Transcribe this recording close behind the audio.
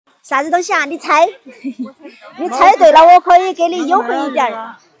啥子东西啊？你猜？你猜对了，我可以给你优惠一点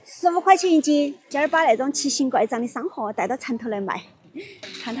，15块钱一斤。今儿把那种奇形怪状的山货带到城头来卖，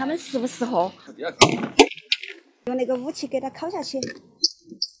看他们适不适合。用那个武器给它烤下去，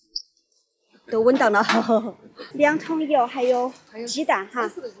都稳当了。2桶油，还有鸡蛋哈。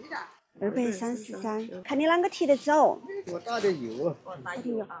233，看你啷个提得走。我打点油。打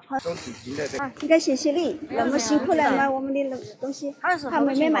点油，好。应该谢谢你，那么辛苦来买我们的东西。好，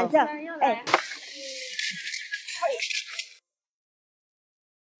妹妹慢走。哎。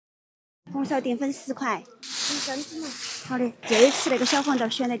红烧淀粉10块。好的，这一次那个小黄豆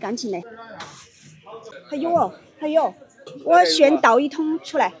选得干净的。还有哦，还有，我炫倒1桶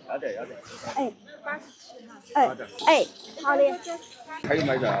出来。要得。哎，好的。还有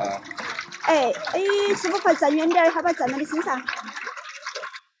买啥？哎，15块站远点，好把站到你身上。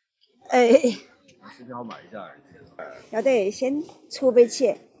视频好卖一下。要得，先储备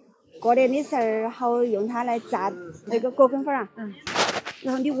起，过年的时候好用它来炸那个果根粉啊。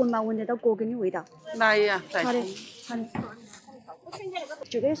然后你闻嘛，闻得到果根的味道。来呀，好的。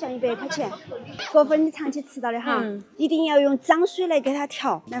这个算100块钱，果粉你长期吃到的哈，一定要用脏水来给它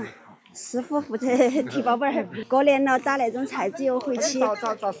调。来嘛。师傅负责提包本儿，过年了炸那种菜籽油回去，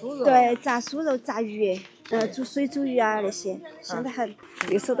炸酥肉，对，炸酥肉、炸鱼，煮水煮鱼啊那些，香得很。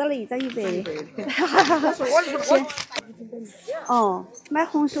又收到了1张100，行。哦，买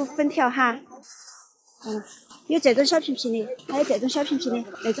红薯粉条哈，有这种小瓶瓶的，还有这种小瓶瓶的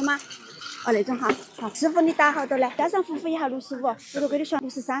那种吗？哦，那种哈，好，师傅你打好多嘞？加上服务一下65，我都给你算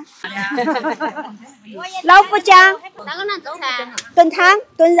63。老虎姜，哪个能做菜？炖汤、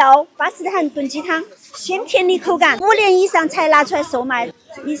炖肉，巴适得很。炖鸡汤，鲜甜的口感，5年以上才拿出来售卖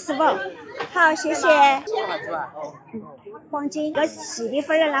，15。好，谢谢。黄金，个细的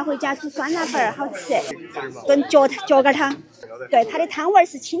粉儿拿回家煮酸辣粉儿，好吃。炖脚杆汤，对，它的汤味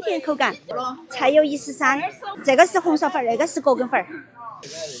是清甜口感。菜油13，这个是红烧粉儿，那个是果根粉儿。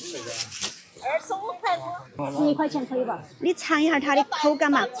25块5。11块钱可以吧？你尝一下它的口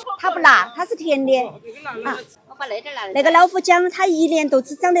感嘛，它不辣，它是甜的啊。我把那点拿来。那个老虎姜，它1年都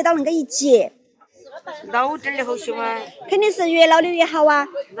只长得到那个1节。老点的好喜欢。肯定是越老的越好啊，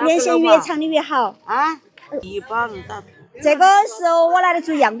年限越长的越好啊！1把能打。这个是我拿来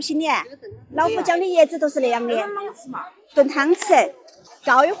做样品的，老虎姜的叶子都是那样的，炖汤吃。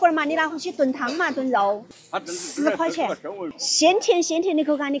照一会儿嘛，你拿回去炖汤嘛，炖肉，10块钱，鲜甜的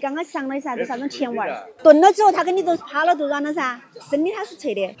口感。你刚刚尝了啥子甜味儿？炖了之后，它跟你都趴了都软了噻，生的它是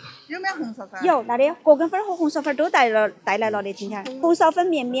脆的。有没有红烧粉？有，那的果根粉和红烧粉都带来了的。今天红烧粉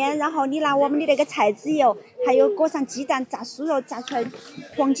面，然后你拿我们的那个菜籽油，还有裹上鸡蛋炸酥肉，炸出来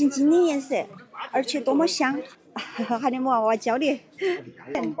黄金金的颜色，而且多么香！还得么娃娃教你，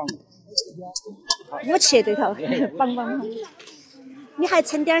武器对头，棒棒。你还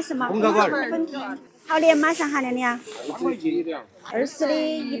称点什么？红烧粉。好的，马上哈，亮亮。20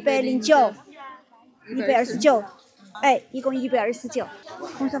的109，129，哎，一共129。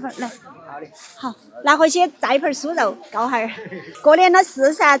红烧粉来。好，拿回去炸一盘酥肉，搞哈儿。过年了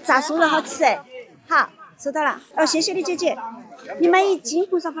是噻，炸酥肉好吃。好，收到了。哦，谢谢你姐姐。你买1斤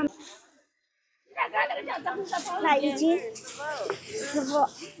红烧粉。来1斤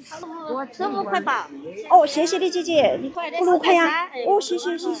，15块8。哦，谢谢你姐姐，你6块呀？哦，谢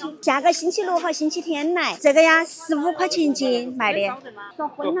谢。下个星期6和星期天来，这个呀15块钱1斤卖的。说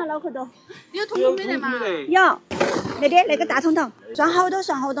昏了脑壳都。有桶桶没得嘛？有，那个大桶桶，算好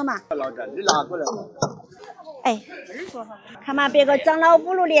多嘛。你拿过来。哎，看嘛，别个长了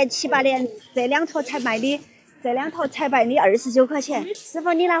5、6年、7、8年，这2坨才卖的。这2坨才卖的29块钱，师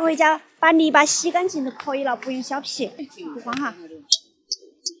傅你拿回家把泥巴洗干净就可以了，不用削皮，不慌哈。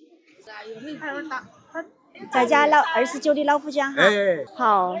再加29的老虎姜哈。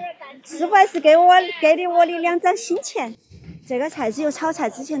好，师傅还是给的我的2张新钱。这个菜籽油炒菜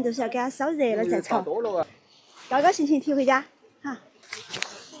之前都是要给它烧热了再炒。高高兴兴提回家哈。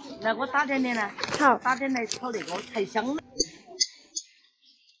来，我打点呢。好，打点来炒那个才香了。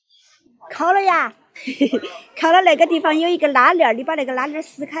烤了呀。靠了那个地方有一个拉链，你把那个拉链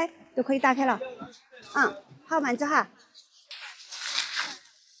撕开就可以打开了。好，慢走哈。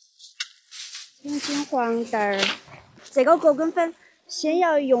青青黄豆儿，这个果根粉先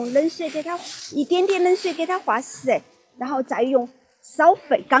要用冷水给它一点点冷水给它化实，然后再用烧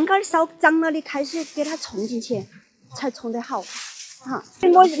沸刚刚烧涨了的开水给它冲进去，才冲得好。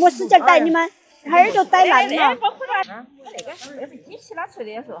我使劲带你们。耳朵逮烂了。那个是机器拉出来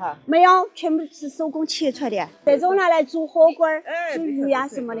的时候哈？没有，全部是手工切出来的。这种拿来煮火锅、煮鱼呀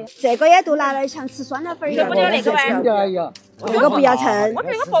什么的，这个也都拿来像吃酸辣粉一样。不要那个呗。这个不要称。我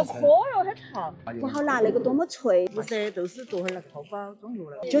这个爆壳哟，炒，不好拿，那个多么脆。不是，就是做下来泡包中药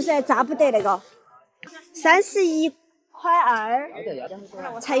了。就是炸不得那个，31.2块，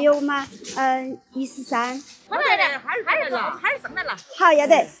柴油嘛，13。好来了，海上来了。好，要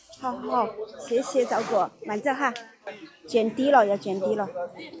得，好，谢谢照顾，慢走哈。见底了，要见底了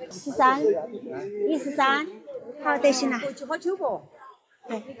，13，好得行了。好久不？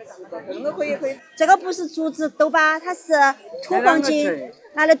对，这个可以。这个不是竹子豆巴，它是土黄金，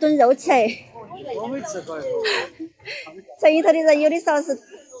拿来炖肉吃。我没吃过。城里头的人有的说是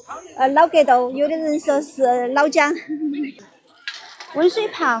老格豆，有的人说是老姜。温水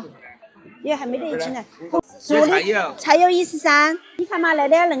泡也还没得1斤呢。做的菜油13，你看嘛，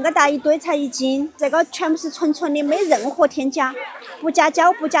那个大一堆才1斤，这个全部是纯的，没任何添加，不加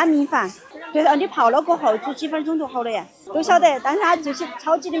椒，不加米饭。对了，你泡了过后煮几分钟就好了呀，都晓得。但是它做起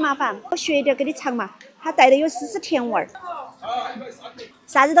超级的麻烦，我学一点给你尝嘛，它带的有丝丝甜味儿。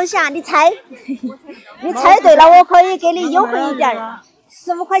啥子东西啊？你猜？你猜对了，我可以给你优惠一点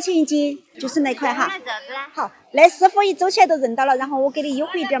，15块钱1斤，就是那块哈。好，那师傅一走起来都认到了，然后我给你优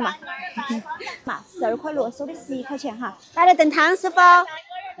惠一点嘛。12块6，收的11块钱哈。来了炖汤，师傅，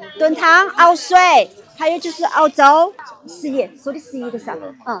炖汤熬水，还有就是熬粥，11，收的11个是。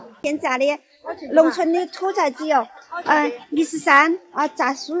现炸的农村的土菜籽油，13啊，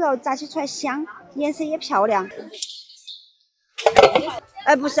炸酥肉炸起出来香，颜色也漂亮。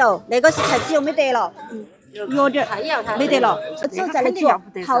不是哦，那个是菜籽油没得了，有点没得了，只有在那煮，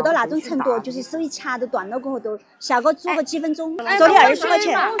泡到那种程度，就是手一掐都断了过后都下锅煮个几分钟，收你20块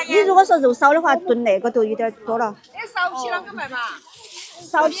钱。你如果说肉少的话，炖那个都有点多了。苕皮啷个卖嘛？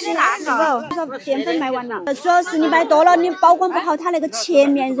苕皮那个淀粉卖完了，主要是你买多了，你保管不好，它那个前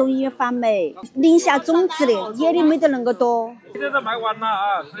面容易发霉，淋下种子的，野的没得那个多。这都卖完了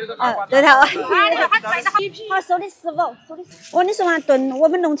啊！对头。好，收的15，我跟你说嘛，炖我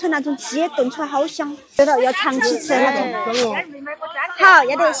们农村那种鸡炖出来好香，对头，要长期吃那种。好，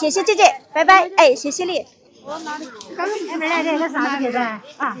要得，谢谢姐姐，拜拜，谢谢你。没来的，那啥子去噻？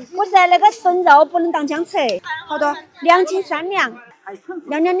不是那个炖肉不能当姜吃，好多2斤3两。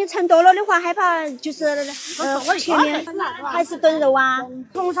娘，你盛多了的话，害怕就是前面还是炖肉啊。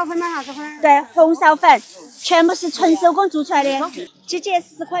红苕粉买啥子粉？对，红苕粉全部是纯手工做出来的。姐姐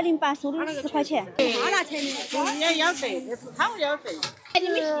10块08，收的10块钱。他拿钱的，也要得，那是汤要得。你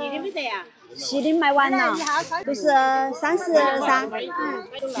们细的没得呀？细的卖完了，都是33。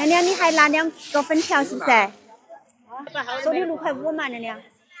娘，你还拿2个粉条是不是？收的6块5嘛，娘。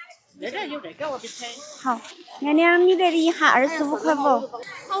那个有那个我的菜。好，娘，你那里一下25块5。我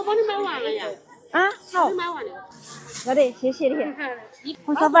帮你买完了呀。好。买完了。要得，谢谢你。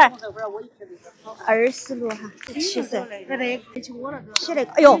红苕粉26哈，70。洗那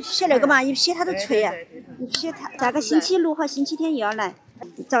个，哎呦，洗那个嘛，一批它都脆呀，一批它大概星期6和星期天又要来。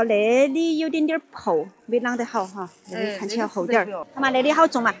照那里有点泡，没啷得好哈，那里看起来厚点儿。看嘛，那里好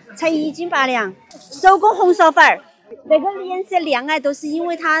重嘛，才1斤8两，手工红苕粉儿。那个颜色亮都是因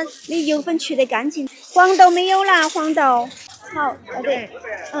为它的油粉去得干净。黄豆没有啦，黄豆。好，要得。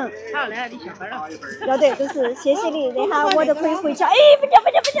好，那你下班了。要得，都是谢谢你，那下我就可以回去。不掉。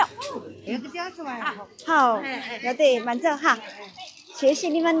这个饺子嘛。好，要得，慢走哈。谢谢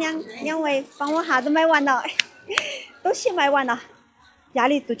你们两位帮我啥都买完了，东西卖完了，压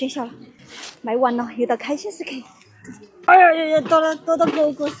力都减小了。卖完了，又到开心时刻。哎呀，多到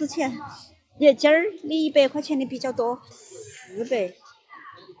个死钱。今儿你100块钱的比较多，400。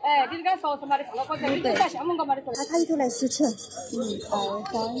你这个说什么的？我这里在项目干嘛的？他里头来10钱，1、2、3、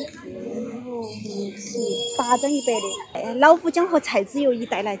4、5、6、7、8张100的。老虎姜和菜籽油一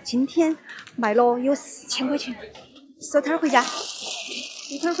带来，今天卖了有4000块钱。收摊回家，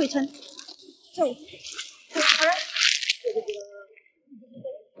一会儿回村，走。